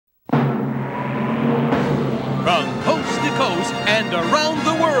From coast to coast and around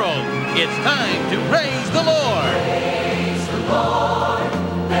the world, it's time to praise the Lord. Praise the Lord,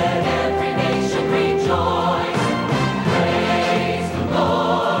 let every nation rejoice. Praise the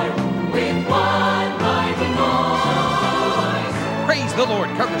Lord with one mighty noise. Praise the Lord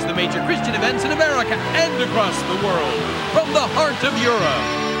covers the major Christian events in America and across the world, from the heart of Europe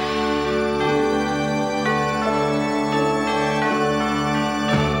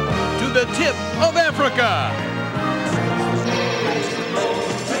to the tip of Africa.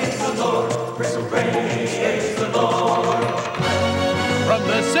 Praise the Lord. From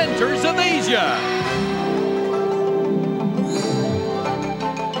the centers of Asia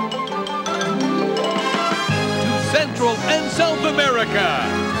to Central and South America.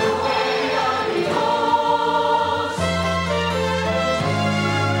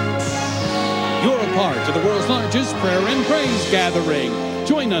 You're a part of the world's largest prayer and praise gathering.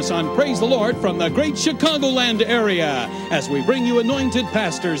 Join us on Praise the Lord from the great Chicagoland area as we bring you anointed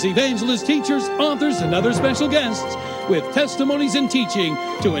pastors, evangelists, teachers, authors, and other special guests with testimonies and teaching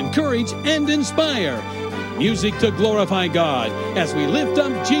to encourage and inspire. Music to glorify God as we lift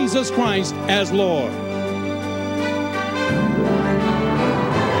up Jesus Christ as Lord. Praise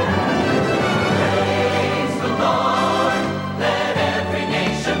the Lord, let every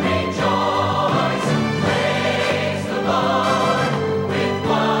nation rejoice. Praise the Lord with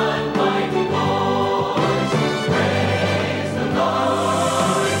one mighty voice. Praise the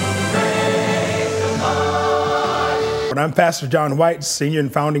Lord, praise the Lord. I'm Pastor John White, Senior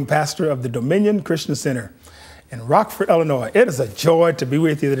and Founding Pastor of the Dominion Christian Center in Rockford, Illinois. It is a joy to be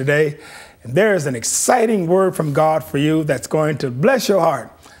with you today. And there is an exciting word from God for you that's going to bless your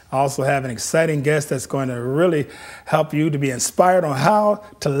heart. I also have an exciting guest that's going to really help you to be inspired on how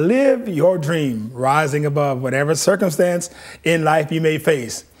to live your dream, rising above whatever circumstance in life you may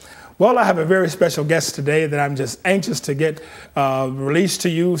face. Well, I have a very special guest today that I'm just anxious to get released to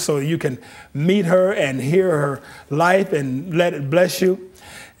you so you can meet her and hear her life and let it bless you.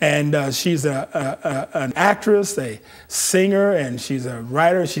 And she's an actress, a singer, and she's a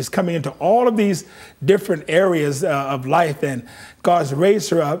writer. She's coming into all of these different areas of life, and God's raised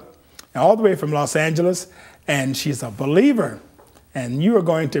her up all the way from Los Angeles, and she's a believer, and you are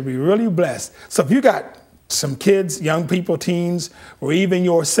going to be really blessed. So if you got some kids, young people, teens, or even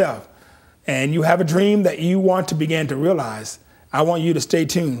yourself, and you have a dream that you want to begin to realize, I want you to stay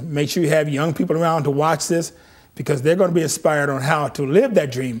tuned. Make sure you have young people around to watch this, because they're going to be inspired on how to live that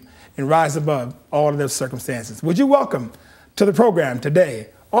dream and rise above all of those circumstances. Would you welcome to the program today,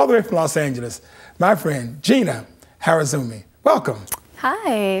 all the way from Los Angeles, my friend, Gina Hiraizumi. Welcome.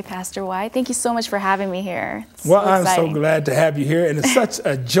 Hi, Pastor White. Thank you so much for having me here. Well, I'm so glad to have you here, and it's such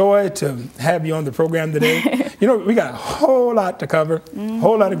a joy to have you on the program today. You know, we got a whole lot to cover, a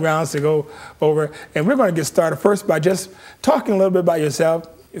whole lot of grounds to go over, and we're going to get started first by just talking a little bit about yourself,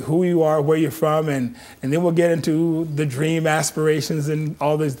 who you are, where you're from, and then we'll get into the dream, aspirations, and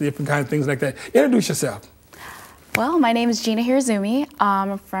all these different kinds of things like that. Introduce yourself. Well, my name is Gina Hiraizumi.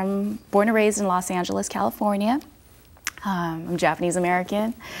 I'm born and raised in Los Angeles, California. I'm Japanese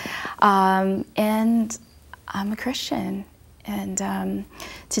American, and I'm a Christian. And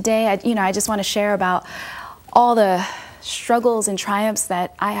today, I just want to share about all the struggles and triumphs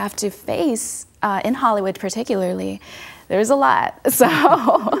that I have to face in Hollywood, particularly. There's a lot, so,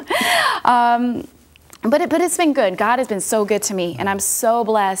 but it's been good. God has been so good to me, and I'm so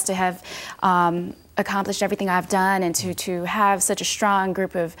blessed to have accomplished everything I've done, and to have such a strong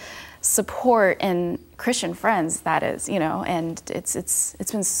group of support and Christian friends, that is, and it's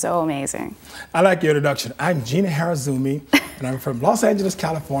been so amazing. I like your introduction. I'm Gina Hiraizumi, and I'm from Los Angeles,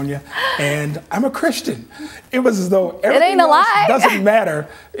 California, and I'm a Christian. It was as though everything else doesn't matter.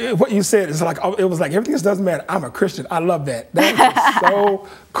 What you said is like, it was like everything else doesn't matter. I'm a Christian. I love that. That is so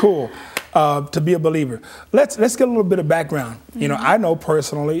cool. To be a believer. Let's get a little bit of background. You know, I know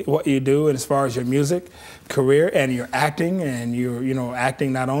personally what you do as far as your music career and your acting, and you're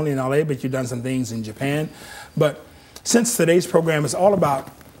acting not only in LA, but you've done some things in Japan. But since today's program is all about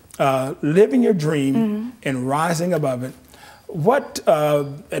living your dream and rising above it,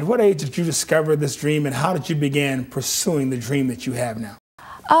 at what age did you discover this dream, and how did you begin pursuing the dream that you have now?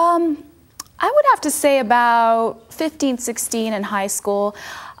 I would have to say about 15, 16 in high school.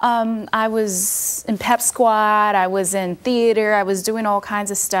 I was in pep squad, I was in theater, I was doing all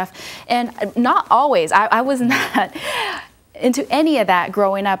kinds of stuff. And not always, I was not into any of that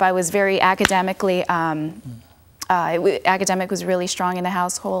growing up. I was very academically academic was really strong in the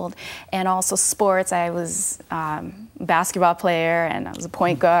household, and also sports. I was a basketball player, and I was a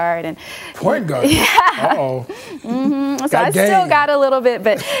point guard. And point guard? Yeah. Uh-oh. So I still got a little bit,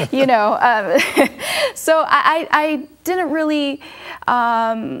 but you know, so I didn't really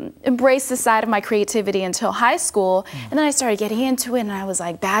embrace this side of my creativity until high school, and then I started getting into it, and I was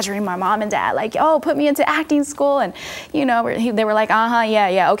like badgering my mom and dad, like, oh, put me into acting school, and you know, they were like,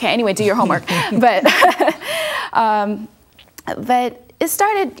 yeah, okay, anyway, do your homework. But but it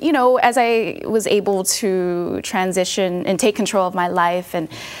started, you know, as I was able to transition and take control of my life, and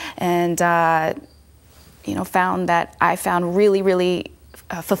you know, I found really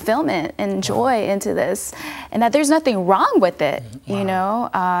fulfillment and joy into this, and that there's nothing wrong with it. Wow. You know,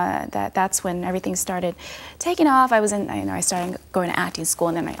 that's when everything started taking off. I started going to acting school,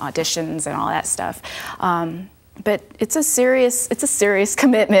 and then my auditions and all that stuff. But it's a serious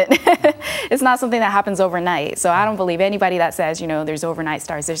commitment. It's not something that happens overnight. So I don't believe anybody that says, you know, there's overnight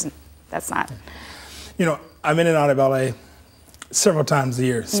stars. That's not. You know, I'm in and out of LA several times a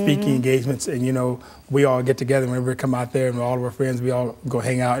year, speaking engagements, and you know, we all get together whenever we come out there, and all of our friends, we all go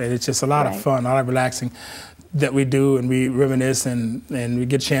hang out, and it's just a lot of fun, a lot of relaxing that we do, and we reminisce, and we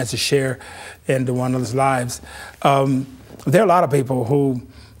get a chance to share into one another's lives. There are a lot of people who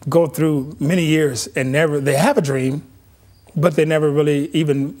go through many years and they have a dream, but they never really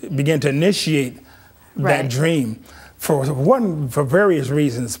even begin to initiate that dream. For various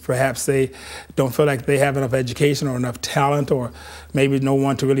reasons. Perhaps they don't feel like they have enough education or enough talent, or maybe no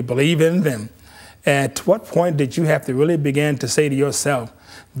one to really believe in them. At what point did you have to really begin to say to yourself,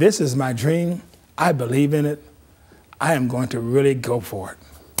 this is my dream, I believe in it, I am going to really go for it?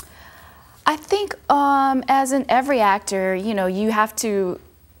 I think as in every actor, you know,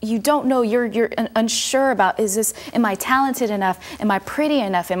 you don't know, you're unsure about, am I talented enough? Am I pretty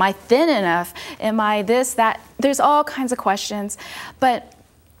enough? Am I thin enough? Am I this, that? There's all kinds of questions. But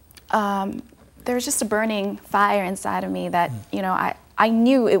there was just a burning fire inside of me that, you know, I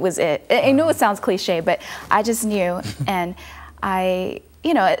knew it was it. I know it sounds cliche, but I just knew. And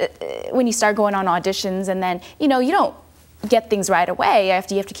you know, when you start going on auditions, and then, you know, you don't get things right away. You have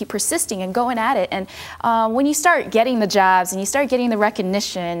to keep persisting and going at it. And when you start getting the jobs, and you start getting the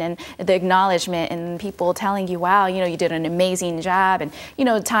recognition and the acknowledgement, and people telling you, wow, you know, you did an amazing job, and you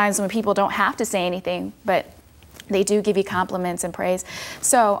know, times when people don't have to say anything, but they do give you compliments and praise.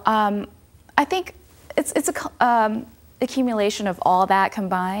 So I think it's a accumulation of all that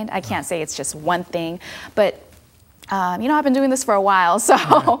combined. I can't say it's just one thing, but you know, I've been doing this for a while, so.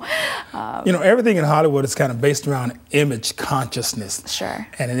 You know, everything in Hollywood is kind of based around image consciousness. Sure.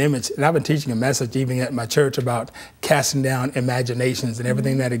 And an image, and I've been teaching a message even at my church about casting down imaginations and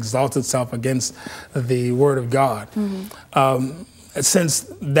everything that exalts itself against the Word of God.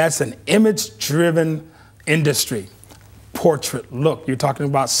 Since that's an image-driven industry, portrait look, you're talking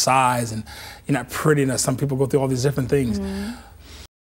about size and, you know, prettiness. Some people go through all these different things.